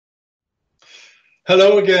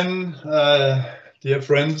Hello again, dear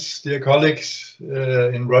friends, dear colleagues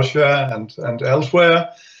in Russia and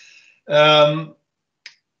elsewhere.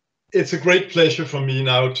 It's a great pleasure for me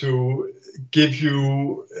now to give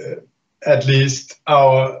you at least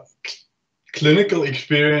our clinical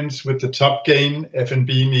experience with the TopGain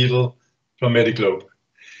FNB needle from Medi-Globe.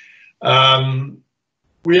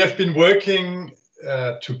 We have been working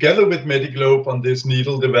together with Medi-Globe on this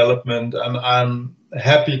needle development, and I'm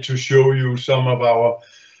happy to show you some of our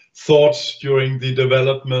thoughts during the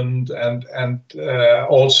development and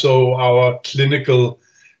also our clinical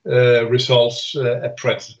results at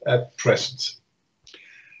present.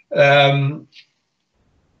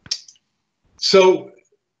 So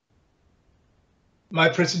my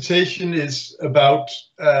presentation is about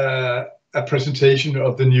a presentation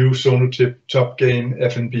of the new SonoTip TopGain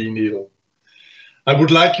FNB needle. I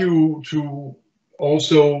would like you to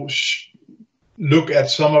also look at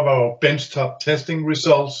some of our benchtop testing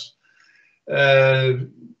results, give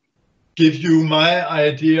you my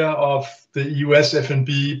idea of the EUS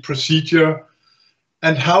FNB procedure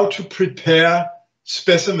and how to prepare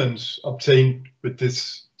specimens obtained with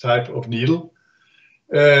this type of needle,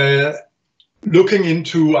 looking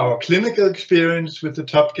into our clinical experience with the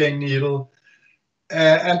TopGain needle,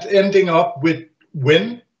 and ending up with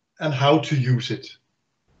when and how to use it.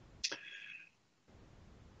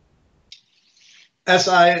 As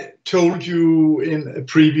I told you in a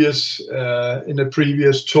previous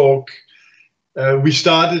talk, we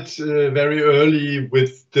started very early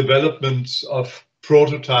with development of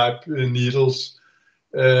prototype needles.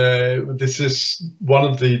 This is one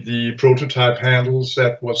of the prototype handles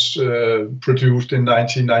that was produced in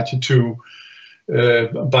 1992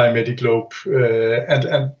 by Medi-Globe,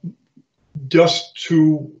 and just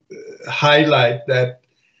to highlight that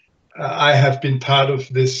I have been part of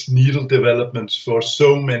this needle development for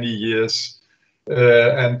so many years,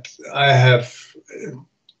 and I have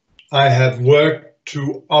worked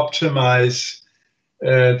to optimize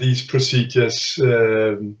these procedures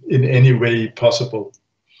in any way possible.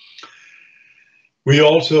 We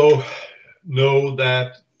also know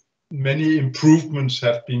that many improvements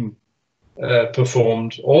have been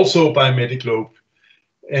performed also by Medi-Globe,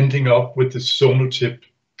 ending up with the SonoTip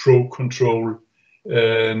Pro Control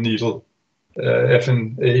needle,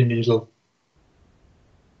 FNA needle.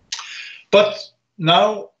 But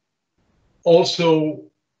now also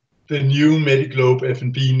the new Medi-Globe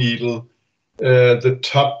FNB needle, the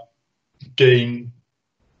TopGain,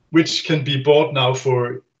 which can be bought now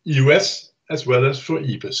for EUS as well as for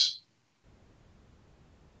EBUS.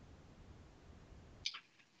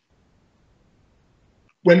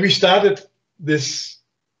 When we started this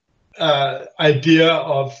idea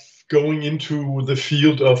of going into the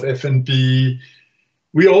field of FNB,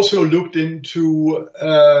 we also looked into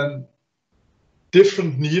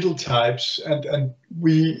different needle types, and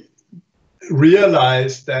we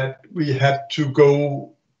realized that we had to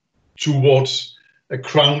go towards a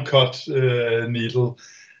crown cut needle,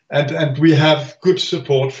 and we have good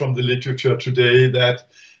support from the literature today that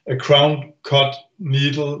a crown cut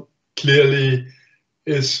needle clearly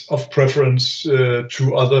is of preference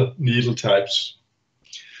to other needle types.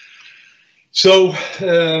 So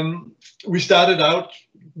we started out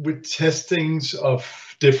with testings of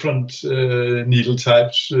different needle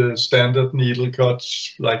types, standard needle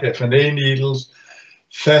cuts like FNA needles,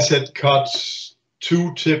 facet cuts,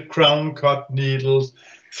 2-tip crown cut needles,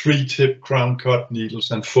 3-tip crown cut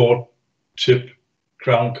needles, and 4-tip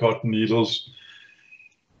crown cut needles.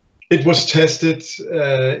 It was tested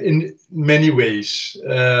in many ways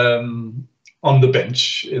on the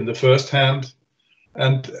bench in the first hand,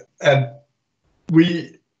 and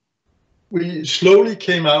we slowly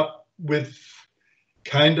came up with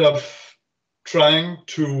kind of trying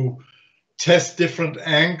to test different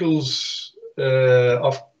angles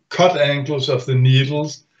of cut angles of the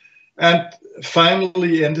needles, and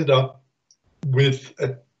finally ended up with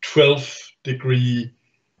a 12-degree,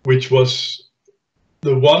 which was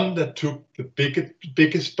the one that took the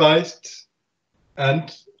biggest bites,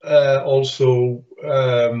 and also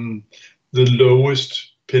the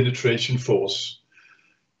lowest penetration force.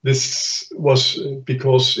 This was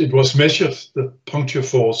because it was measured, the puncture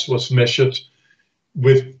force was measured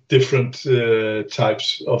with different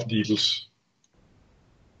types of needles.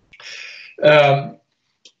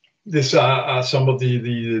 These are some of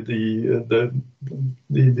the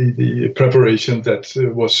preparation that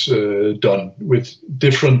was done with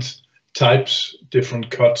different types, different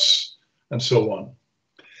cuts, and so on.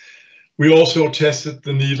 We also tested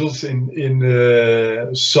the needles in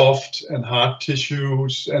soft and hard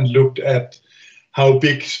tissues and looked at how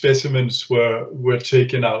big specimens were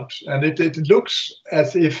taken out. And it looks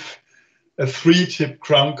as if a 3-tip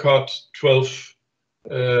crown cut 12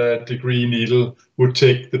 degree needle would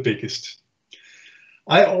take the biggest.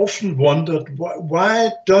 I often wondered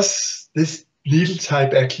why does this needle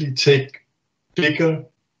type actually take bigger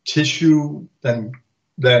tissue than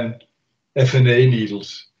FNA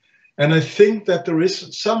needles? And I think that there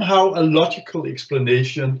is somehow a logical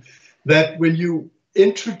explanation that when you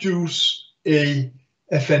introduce a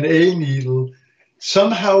FNA needle,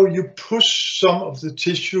 somehow you push some of the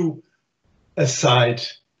tissue aside,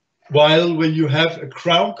 while when you have a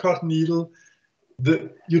crown cut needle,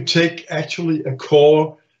 you take actually a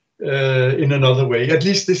core in another way. At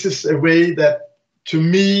least this is a way that to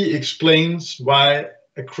me explains why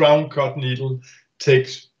a crown cut needle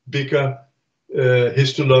takes bigger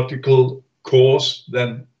histological cores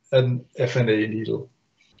than an FNA needle.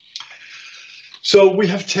 So we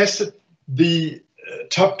have tested the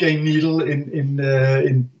TopGain needle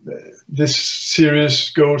in this series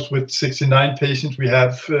goes with 69 patients. We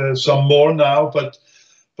have some more now, but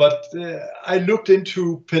I looked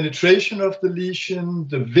into penetration of the lesion,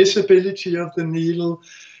 the visibility of the needle,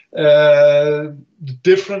 the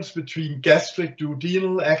difference between gastric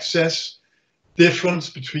duodenal access, difference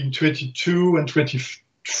between 22 and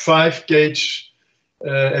 25 gauge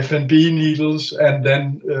FNB needles, and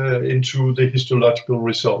then into the histological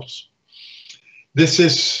results. This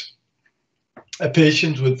is a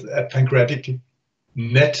patient with a pancreatic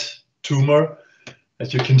net tumor.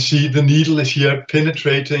 As you can see, the needle is here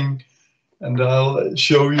penetrating, and I'll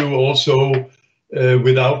show you also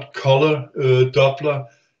without color Doppler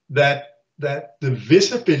that the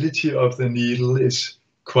visibility of the needle is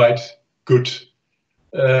quite good.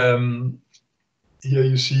 Here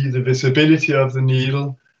you see the visibility of the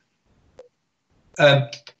needle,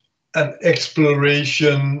 and an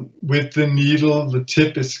exploration with the needle. The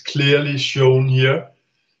tip is clearly shown here,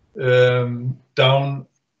 down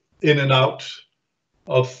in and out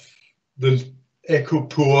of the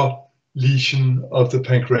ecopore lesion of the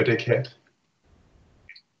pancreatic head.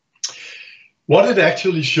 What it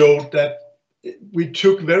actually showed that we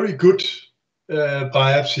took very good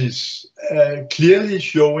biopsies, clearly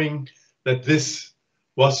showing that this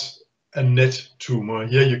was a net tumor.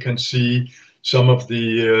 Here you can see some of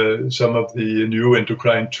the new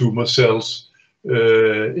endocrine tumor cells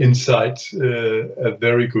inside a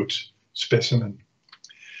very good specimen.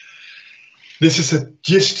 This is a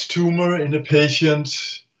GIST tumor in a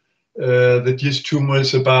patient. The GIST tumor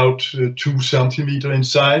is about 2 centimeters in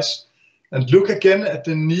size. And look again at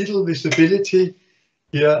the needle visibility.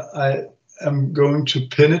 Here I am going to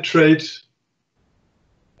penetrate.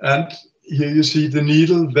 And here you see the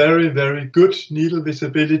needle, very, very good needle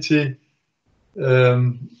visibility.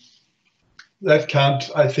 That can't,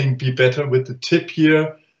 I think, be better with the tip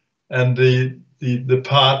here and the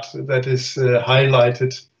part that is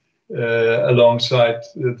highlighted alongside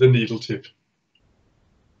the needle tip.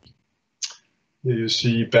 Here you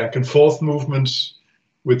see back and forth movements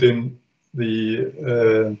within the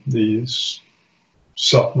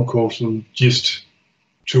submucosal GIST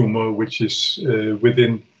tumor, which is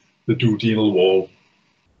within the duodenal wall.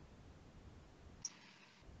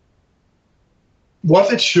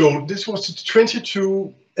 What it showed, this was a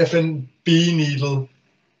 22 FNB needle,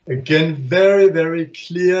 again very, very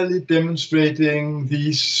clearly demonstrating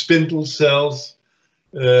these spindle cells,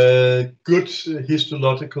 good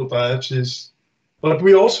histological biopsies. But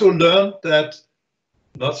we also learned that,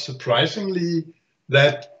 not surprisingly,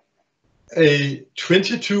 that a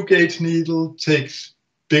 22 gauge needle takes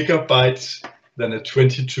bigger bites than a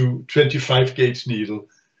 25 gauge needle.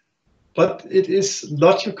 But it is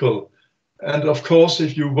logical. And of course,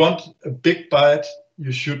 if you want a big bite,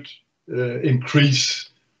 you should increase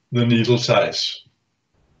the needle size.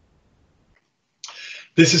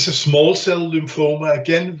 This is a small cell lymphoma,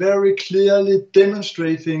 again, very clearly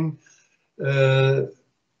demonstrating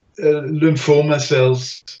lymphoma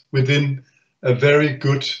cells within a very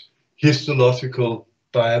good histological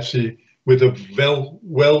biopsy with a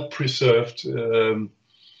well-preserved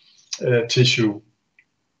tissue.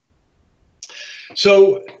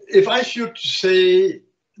 So if I should say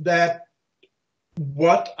that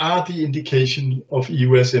what are the indications of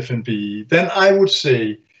EUS FNB, then I would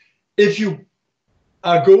say if you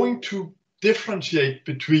are going to differentiate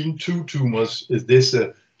between two tumors, is this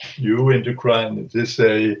a neuroendocrine, is this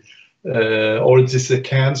or is this a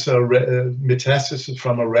cancer metastasis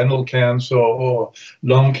from a renal cancer or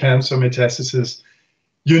lung cancer metastasis,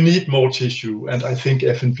 you need more tissue, and I think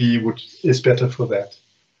FNB is better for that.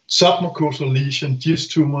 Submucosal lesion,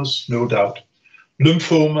 GIST tumors, no doubt.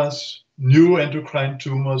 Lymphomas, neuroendocrine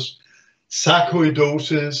tumors,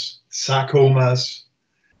 sarcoidosis, sarcomas,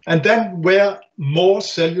 and then where more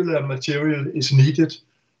cellular material is needed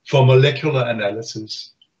for molecular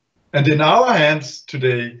analysis. And in our hands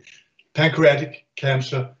today, pancreatic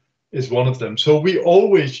cancer is one of them. So we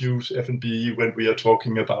always use FNB when we are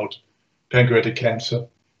talking about pancreatic cancer,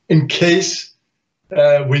 in case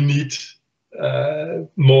we need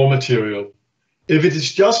more material. If it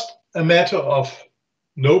is just a matter of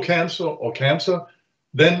no cancer or cancer,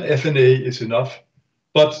 then FNA is enough.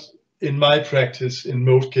 But in my practice, in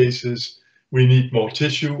most cases, we need more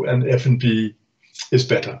tissue, and FNB is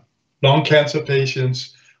better. Lung cancer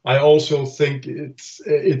patients, I also think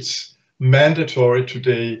it's mandatory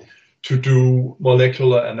today to do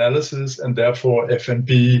molecular analysis, and therefore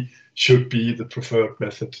FNB should be the preferred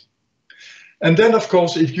method. And then, of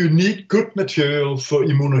course, if you need good material for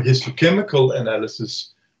immunohistochemical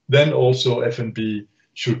analysis, then also FNB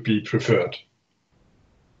should be preferred.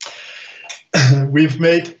 We've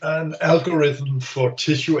made an algorithm for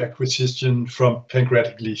tissue acquisition from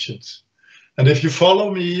pancreatic lesions. And if you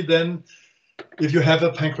follow me, then if you have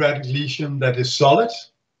a pancreatic lesion that is solid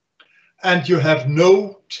and you have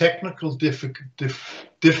no technical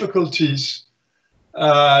difficulties,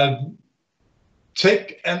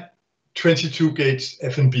 take a 22 gauge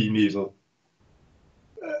FNB needle.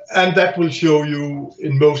 And that will show you,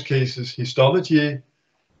 in most cases, histology.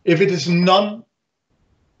 If it is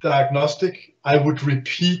non-diagnostic, I would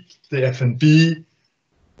repeat the FNB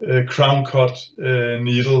crown cut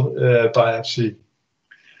needle biopsy.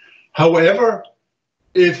 However,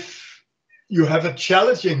 if you have a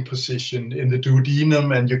challenging position in the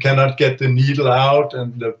duodenum and you cannot get the needle out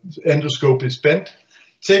and the endoscope is bent,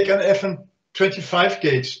 take an 25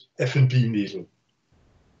 gauge FNB needle.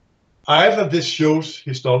 Either this shows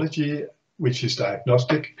histology, which is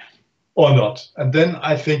diagnostic, or not. And then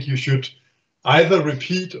I think you should either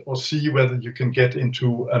repeat or see whether you can get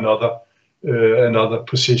into another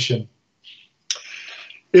position.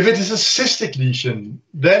 If it is a cystic lesion,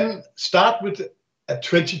 then start with a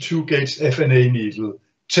 22 gauge FNA needle.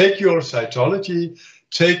 Take your cytology,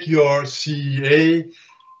 take your CEA,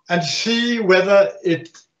 and see whether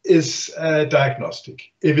it is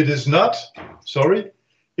diagnostic. If it is not,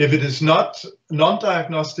 if it is not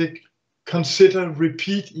non-diagnostic, consider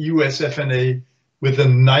repeat EUS FNA with a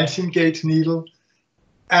 19 gauge needle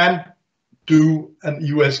and do an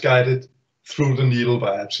EUS guided through the needle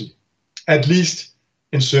biopsy, at least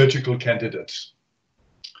in surgical candidates.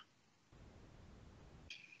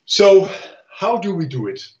 So how do we do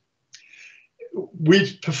it?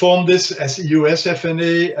 We perform this as EUS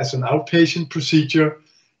FNA as an outpatient procedure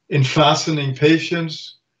in fastening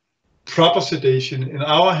patients. Proper sedation. In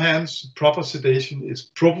our hands, proper sedation is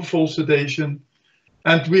propofol sedation,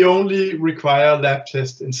 and we only require lab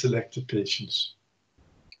tests in selected patients.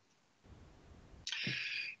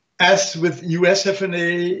 As with EUS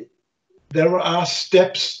FNA, there are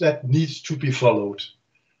steps that need to be followed.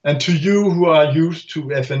 And to you who are used to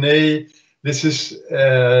FNA, this is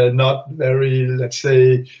not very, let's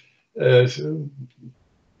say,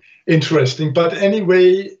 interesting. But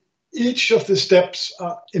anyway, each of the steps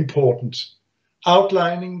are important.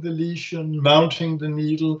 Outlining the lesion, mounting the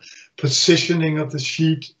needle, positioning of the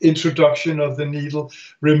sheet, introduction of the needle,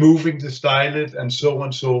 removing the stylet, and so on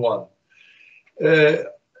and so on.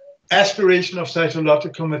 Aspiration of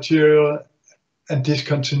cytological material and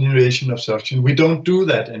discontinuation of suction. We don't do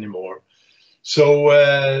that anymore. So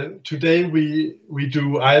today we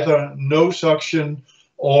do either no suction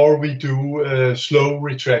or we do slow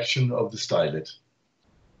retraction of the stylet.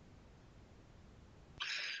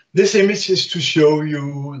 This image is to show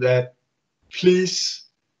you that, please,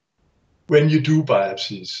 when you do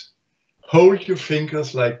biopsies, hold your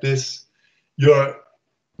fingers like this.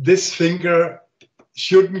 This finger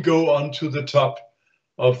shouldn't go onto the top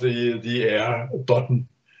of the air button.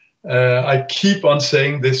 I keep on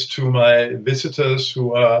saying this to my visitors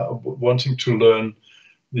who are wanting to learn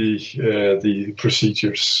the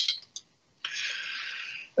procedures.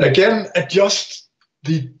 Again, adjust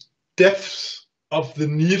the depth of the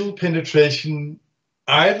needle penetration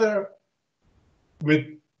either with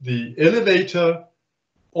the elevator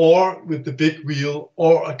or with the big wheel,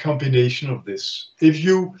 or a combination of this. If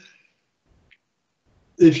you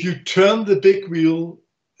turn the big wheel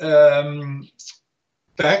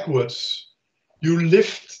backwards, you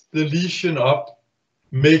lift the lesion up,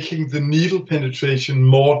 making the needle penetration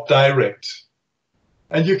more direct.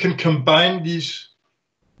 And you can combine this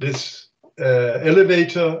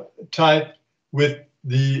elevator type with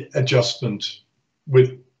the adjustment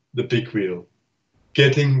with the big wheel,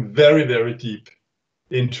 getting very, very deep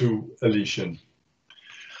into a lesion.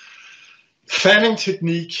 Fanning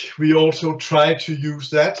technique, we also try to use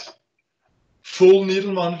that. Full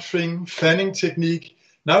needle monitoring, fanning technique.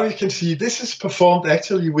 Now you can see this is performed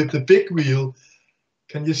actually with the big wheel.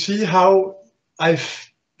 Can you see how I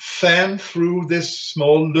fan through this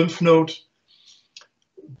small lymph node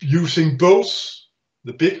using both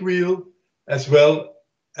the big wheel as well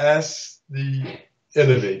as the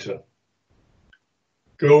elevator,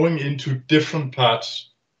 going into different parts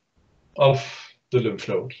of the lymph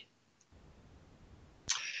node.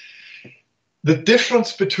 The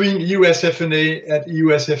difference between EUS FNA and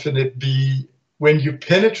EUS FNB when you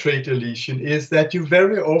penetrate a lesion is that you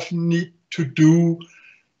very often need to do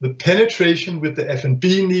the penetration with the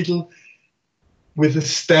FNB needle with a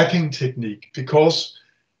stabbing technique, because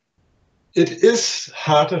it is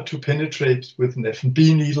harder to penetrate with an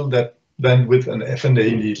FNB needle than with an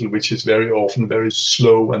FNA needle, which is very often very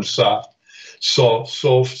slow and soft,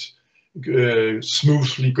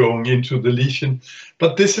 smoothly going into the lesion.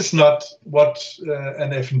 But this is not what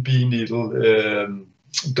an FNB needle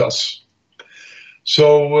does.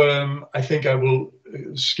 So I think I will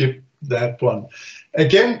skip that one.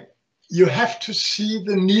 Again, you have to see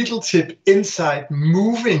the needle tip inside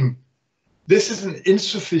moving. This is an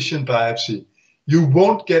insufficient biopsy. You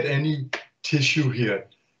won't get any tissue here.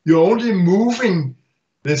 You're only moving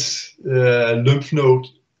this lymph node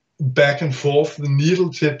back and forth. The needle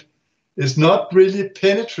tip is not really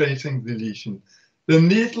penetrating the lesion. The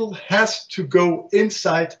needle has to go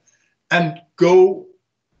inside and go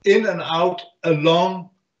in and out along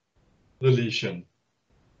the lesion.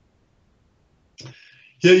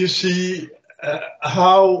 Here you see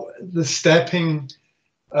how the stepping,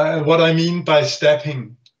 what I mean by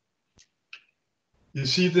stepping. You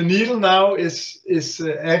see the needle now is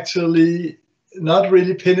actually not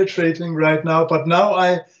really penetrating right now, but now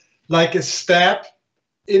I, like a stab,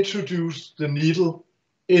 introduce the needle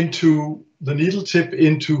into the needle tip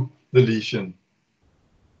into the lesion.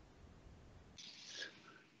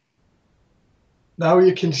 Now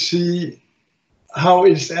you can see how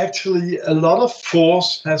it's actually a lot of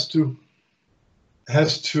force has to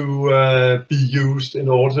be used in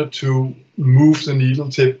order to move the needle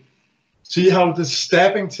tip. See how the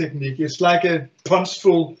stabbing technique is like a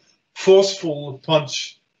forceful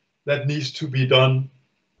punch that needs to be done.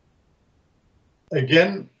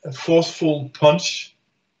 Again, a forceful punch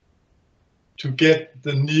to get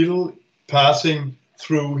the needle passing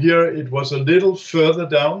through. Here it was a little further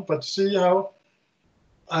down, but see how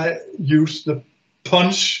I use the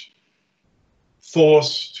punch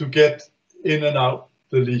force to get in and out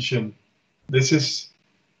the lesion. This is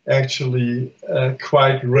actually a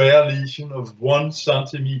quite rare lesion of 1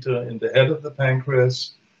 centimeter in the head of the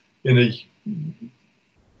pancreas in a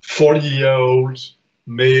 40-year-old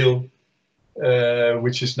male,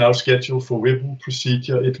 which is now scheduled for Whipple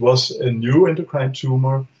procedure. It was a neuroendocrine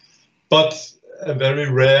tumor, but a very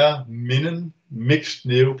rare menin mixed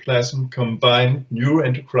neoplasm combined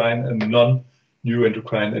neuroendocrine and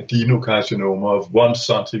non-neuroendocrine adenocarcinoma of 1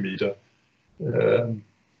 centimeter.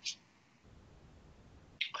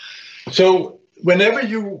 So whenever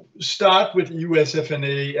you start with EUS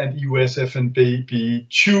FNA and EUS FNB,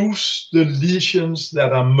 choose the lesions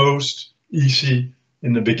that are most easy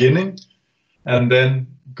in the beginning and then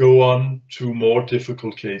go on to more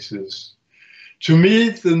difficult cases. To me,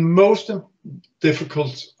 the most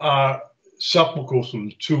difficult are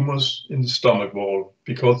submucosal tumors in the stomach wall,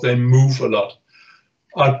 because they move a lot,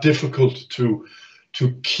 are difficult to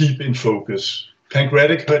keep in focus.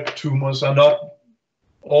 Pancreatic head tumors are not,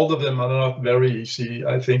 all of them are not very easy.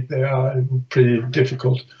 I think they are pretty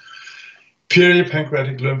difficult.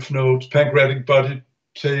 Peripancreatic lymph nodes, pancreatic body,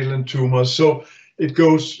 tail and tumors. So it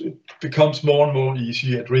becomes more and more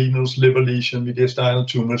easy. Adrenals, liver lesion, mediastinal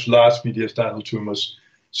tumors, large mediastinal tumors.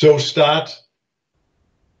 So start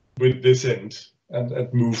with this end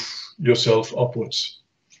and move yourself upwards.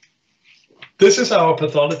 This is our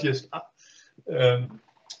pathologist.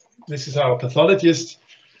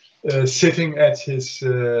 Sitting at his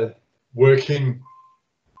working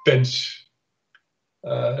bench.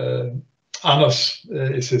 Anders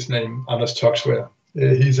is his name, Anders Toksvær.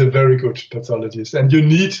 He's a very good pathologist, and you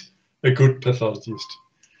need a good pathologist.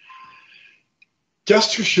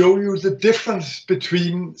 Just to show you the difference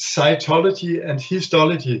between cytology and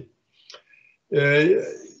histology,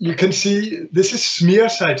 you can see this is smear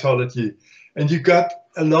cytology, and you got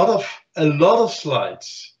a lot of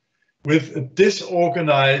slides with a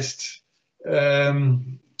disorganized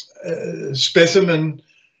specimen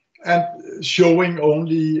and showing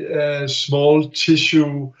only small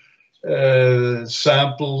tissue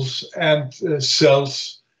samples and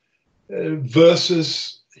cells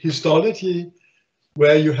versus histology,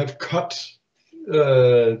 where you have cut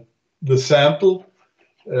the sample,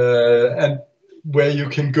 and where you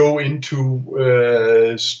can go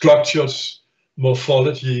into structures,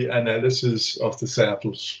 morphology analysis of the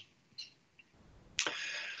samples.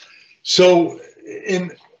 So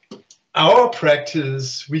in our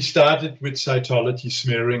practice, we started with cytology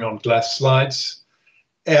smearing on glass slides,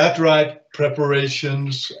 air-dried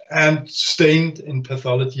preparations, and stained in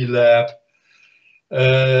pathology lab.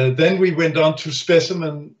 Then we went on to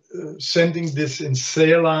specimen, sending this in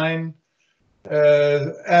saline,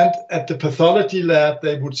 and at the pathology lab,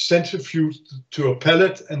 they would centrifuge to a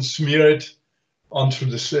pellet and smear it onto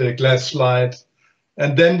the glass slide.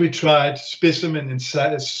 And then we tried specimen in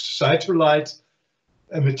cytolite,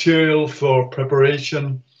 a material for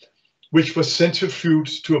preparation, which was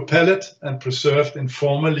centrifuged to a pellet and preserved in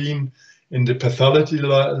formalin in the pathology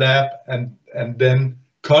lab, and then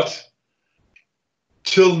cut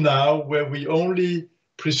till now, where we only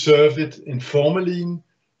preserve it in formalin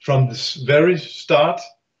from the very start,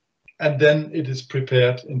 and then it is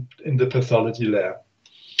prepared in the pathology lab.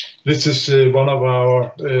 This is one of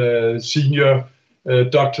our senior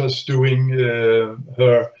doctors doing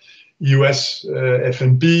her EUS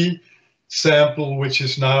FNB sample, which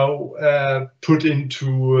is now put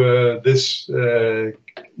into this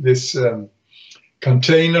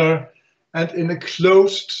container, and in a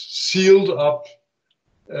closed, sealed up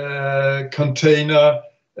container,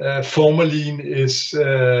 formalin is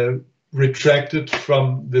retracted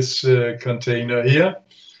from this container here.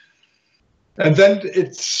 And then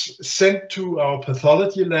it's sent to our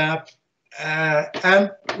pathology lab,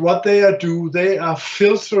 and what they are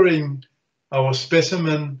filtering our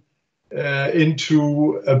specimen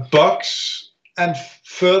into a box and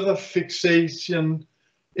further fixation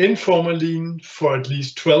in formalin for at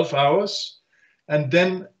least 12 hours. And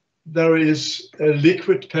then there is a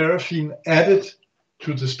liquid paraffin added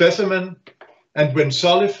to the specimen, and when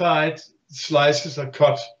solidified, slices are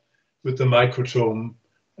cut with the microtome.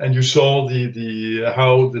 And you saw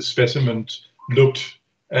how the specimen looked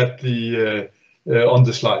at on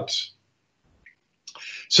the slides.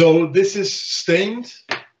 So this is stained,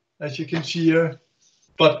 as you can see here,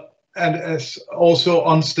 and as also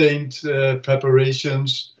unstained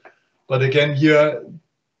preparations. But again here,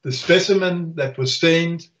 the specimen that was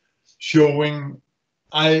stained, showing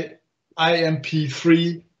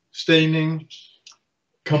IMP3 staining,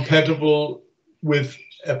 compatible with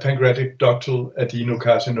a pancreatic ductal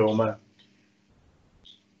adenocarcinoma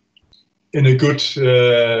in a good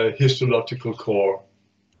histological core.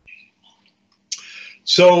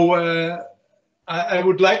 So I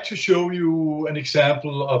would like to show you an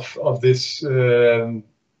example of this.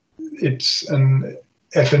 It's an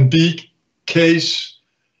FNB case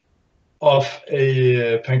of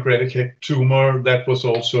a pancreatic tumor that was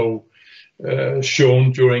also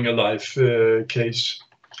shown during a live case.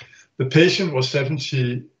 The patient was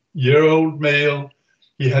 70-year-old male.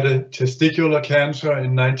 He had a testicular cancer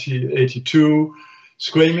in 1982,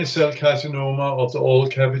 squamous cell carcinoma of the oral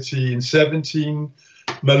cavity in 2017,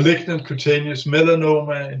 malignant cutaneous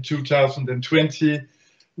melanoma in 2020,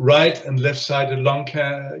 right and left-sided lung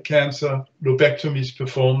cancer, lobectomies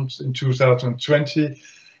performed in 2020,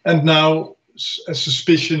 and now a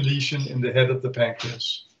suspicion lesion in the head of the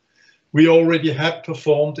pancreas. We already had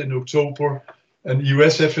performed in October an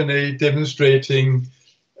EUS FNB demonstrating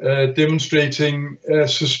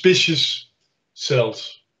suspicious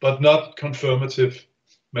cells, but not confirmative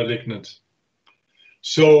malignant.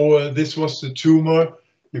 So this was the tumor.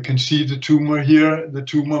 You can see the tumor here, the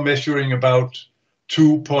tumor measuring about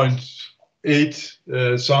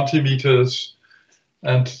 2.8 centimeters.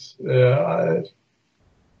 And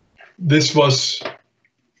this was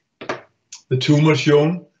the tumor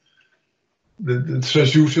shown. The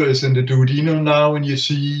transducer is in the duodenum now, and you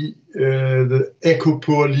see the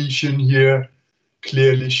echo-poor lesion here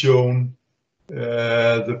clearly shown.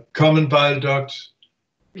 The common bile duct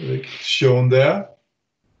shown there.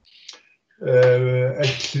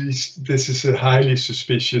 At least this is a highly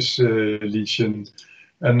suspicious lesion.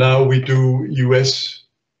 And now we do EUS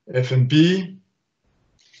FNB.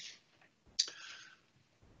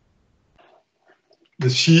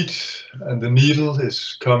 The sheet and the needle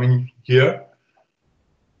is coming here.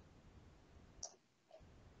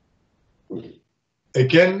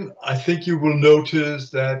 Again, I think you will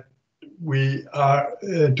notice that we are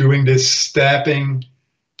doing this stabbing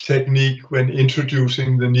technique when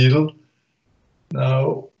introducing the needle.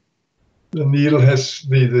 Now, the needle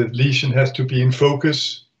the lesion has to be in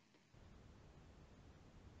focus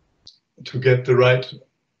to get the right.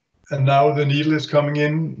 And now the needle is coming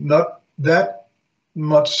in, not that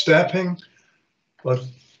much stabbing, but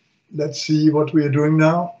let's see what we are doing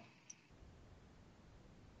now.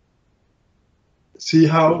 see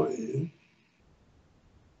how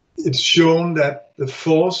it's shown that the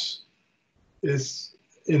force is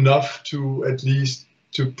enough to at least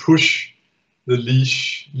to push the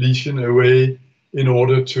lesion away in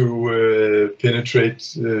order to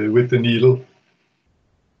penetrate with the needle.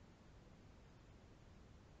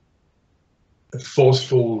 A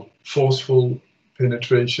forceful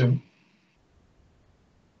penetration.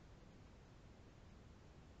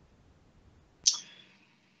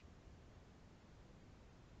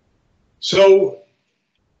 So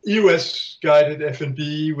EUS guided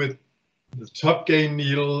FNB with the TopGain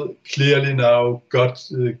needle clearly now got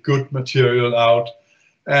good material out,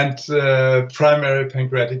 and primary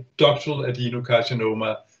pancreatic ductal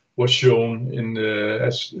adenocarcinoma was shown in,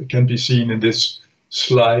 as can be seen in this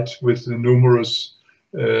slide, with the numerous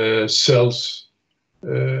cells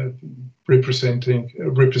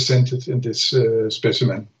represented in this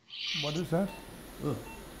specimen. What is that? Oh.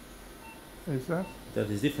 Is that? That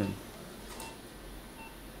is different.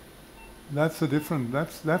 That's a different.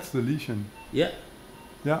 That's the lesion. Yeah.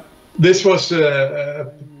 Yeah. This was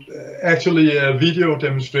actually a video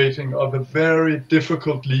demonstrating of a very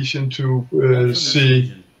difficult lesion to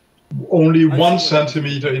see. Only 1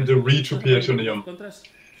 centimeter in the retroperitoneum.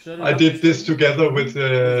 I did this together with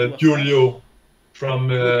Julio from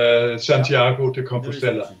Santiago de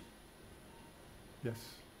Compostela. Yes.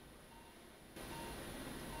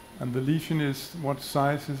 And the lesion is, what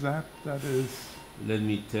size is that? That is... Let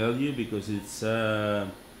me tell you, because it's not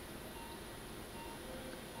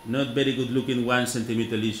very good looking 1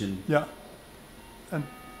 centimeter lesion. Yeah. And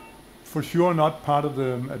for sure not part of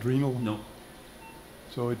the adrenal. No.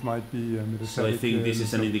 So it might be metastatic. So I think this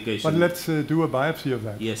is an indication. But let's do a biopsy of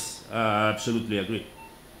that. Yes, absolutely agree.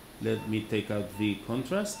 Let me take out the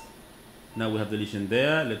contrast. Now we have the lesion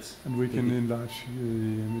there. Let's. And we can enlarge the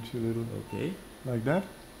image a little. Okay. Like that.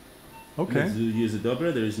 Okay. Let's use the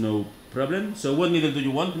Doppler. There is no problem. So what needle do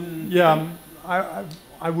you want? Yeah,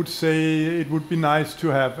 I would say it would be nice to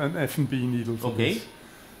have an FNB needle for this.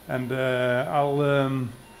 And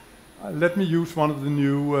let me use one of the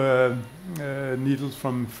new needles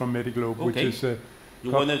from Medi-Globe, which is a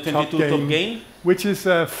you want a 22 TopGain, which is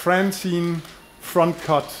a Francine front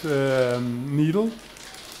cut needle,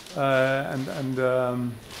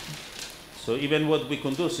 so even what we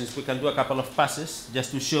can do, since we can do a couple of passes just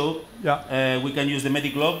to show, we can use the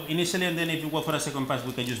Medi-Globe initially, and then if you go for a second pass,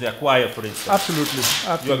 we can use the Acquire, for instance. Absolutely.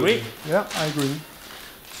 You agree? Yeah, I agree.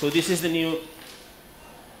 So this is the new.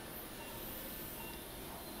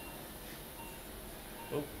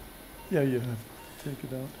 Yeah, you have to take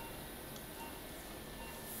it out.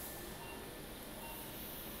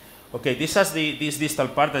 Okay, this has this distal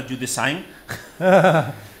part that you designed.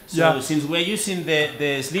 So since we're using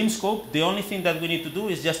the slim scope, the only thing that we need to do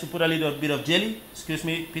is just to put a little bit of jelly. Excuse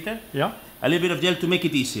me, Peter? Yeah. A little bit of gel to make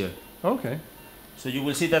it easier. Okay. So you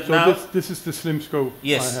will see that so now. This is the slim scope.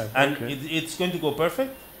 Yes, I have. and okay. it's going to go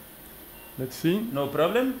perfect. Let's see. No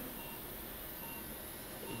problem.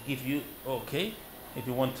 Give you, okay. If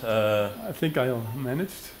you want... I think I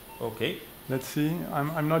managed. Okay. Let's see.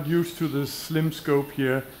 I'm not used to the slim scope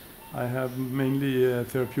here. I have mainly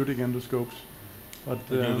therapeutic endoscopes. But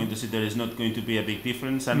you're going to see there is not going to be a big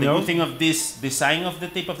difference. And the good thing of this design of the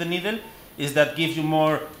tip of the needle is that gives you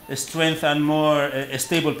more strength and more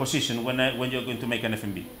stable position when you're going to make an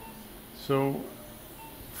FNB. So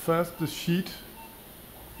first the sheet.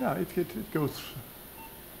 Yeah, it goes.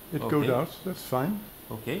 It goes out. That's fine.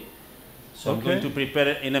 Okay. So I'm going to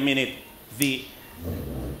prepare in a minute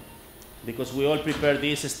because we all prepare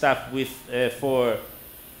this stuff with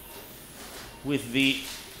the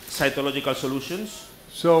cytological solutions.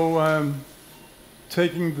 So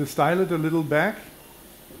taking the stylet a little back,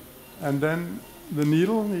 and then the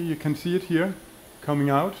needle, you can see it here coming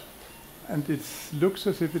out, and it looks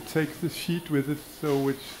as if it takes the sheet with it, so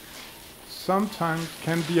which sometimes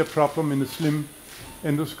can be a problem in a slim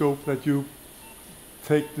endoscope, that you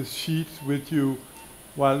take the sheet with you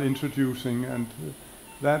while introducing, and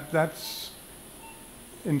that's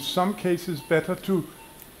in some cases better to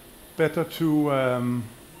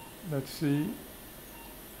let's see,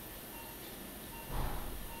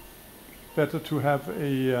 better to have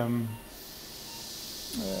a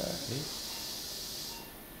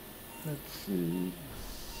let's see,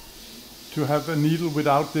 to have a needle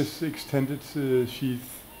without this extended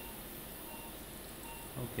sheath.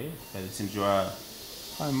 Okay, but since you are,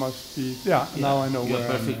 I must be, now I know you're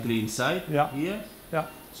where perfectly inside here. Yeah.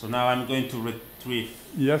 So now I'm going to retrieve.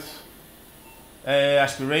 Yes.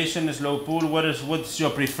 Aspiration, slow pull, what's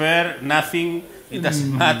your prefer? Nothing, it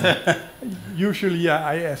doesn't matter. Usually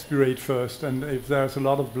I aspirate first, and if there's a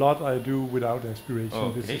lot of blood, I do without aspiration.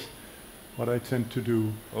 Okay. what I tend to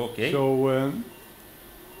do. Okay. So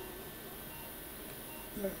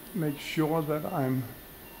make sure that I'm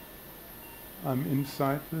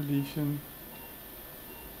inside the lesion.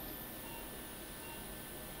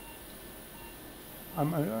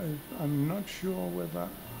 I'm not sure whether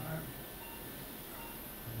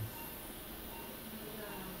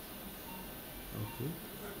Okay.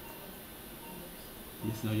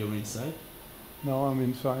 Yes, now you're inside. Now I'm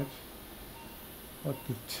inside, but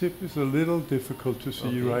the tip is a little difficult to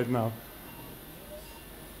see right now.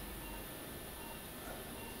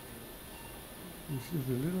 This is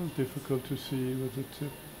a little difficult to see with the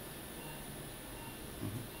tip.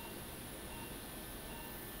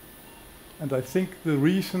 And I think the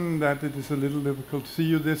reason that it is a little difficult to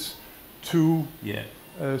see this two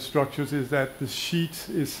structures is that the sheet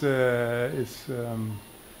is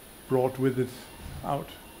brought with it out.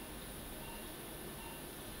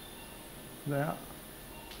 There.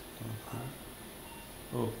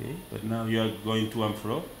 Okay, but now you are going to and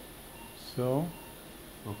fro. So.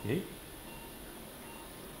 Okay.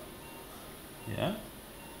 Yeah.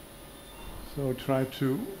 So try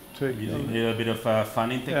to take a little bit of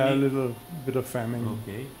fanning technique. Yeah, a little bit of fanning.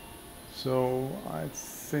 Okay. So I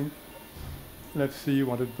think, let's see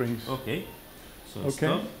what it brings. Okay. So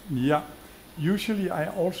okay. Yeah. Usually I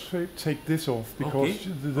also take this off because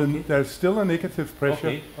there's still a negative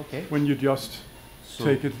pressure when you just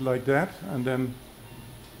take it like that and then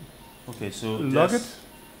so lug it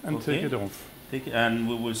and take it off. Take it and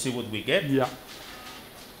we will see what we get. Yeah.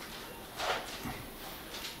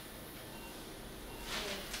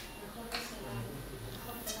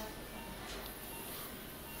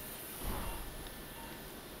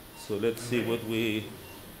 So let's see what we,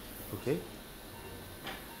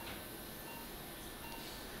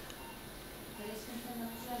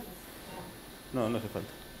 No, not a fault.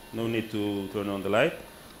 No need to turn on the light.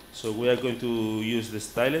 So we are going to use the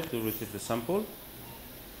stylet to retrieve the sample.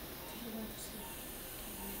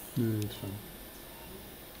 It's fine.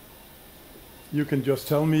 You can just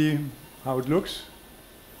tell me how it looks.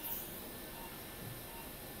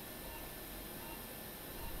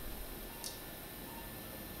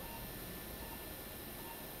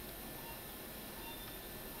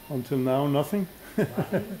 Until now, nothing.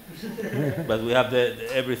 But we have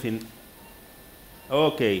everything.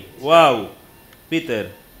 Okay, wow, Peter,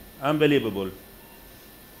 unbelievable.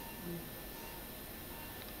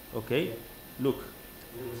 Okay, look.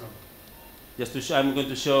 Just to show, I'm going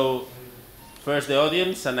to show first the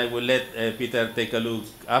audience, and I will let Peter take a look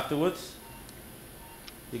afterwards.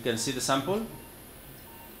 You can see the sample.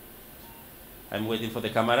 I'm waiting for the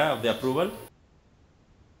camera of the approval.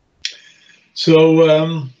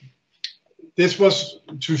 So this was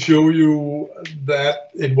to show you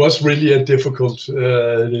that it was really a difficult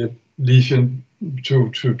lesion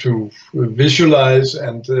to visualize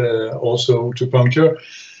and also to puncture.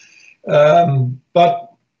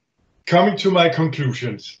 But coming to my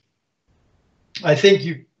conclusions, I think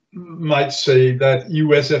you might say that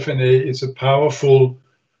EUS FNA is a powerful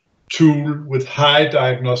tool with high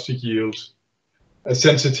diagnostic yield, a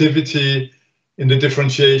sensitivity in the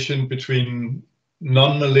differentiation between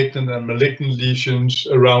non-malignant and malignant lesions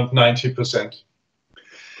around 90%.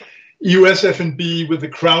 EUS FNB with the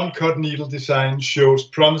crown cut needle design shows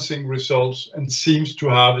promising results and seems to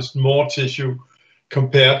harvest more tissue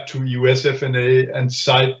compared to EUS FNA and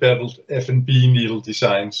side beveled FNB needle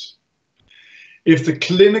designs. If the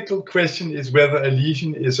clinical question is whether a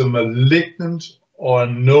lesion is a malignant or a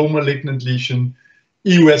no malignant lesion,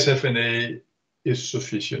 EUS FNA is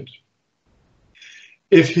sufficient.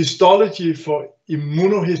 If histology for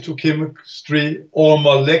immunohistochemistry or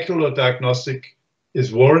molecular diagnostic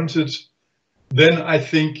is warranted, then I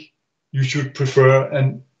think you should prefer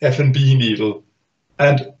an FNB needle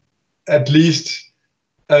and at least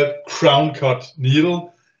a crown cut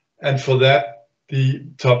needle. And for that, the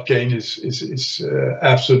TopGain is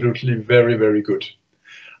absolutely very, very good.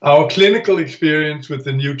 Our clinical experience with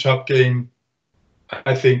the new TopGain,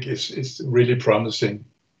 I think, is really promising.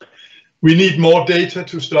 We need more data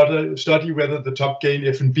to study whether the TopGain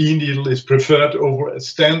FNB needle is preferred over a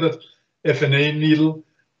standard FNA needle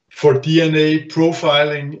for DNA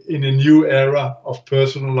profiling in a new era of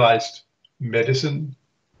personalized medicine.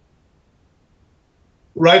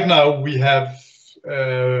 Right now, we have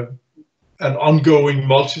an ongoing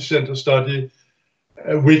multi-center study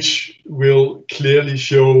which will clearly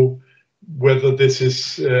show whether this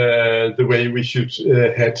is the way we should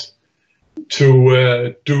head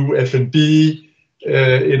to do FNB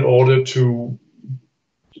in order to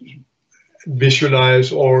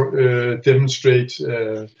visualize or demonstrate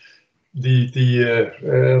the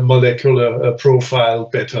molecular profile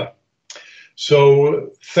better.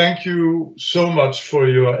 So thank you so much for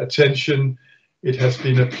your attention. It has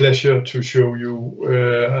been a pleasure to show you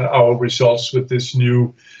our results with this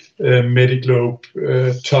new Medi-Globe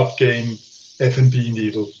TopGain FNB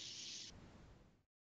needle.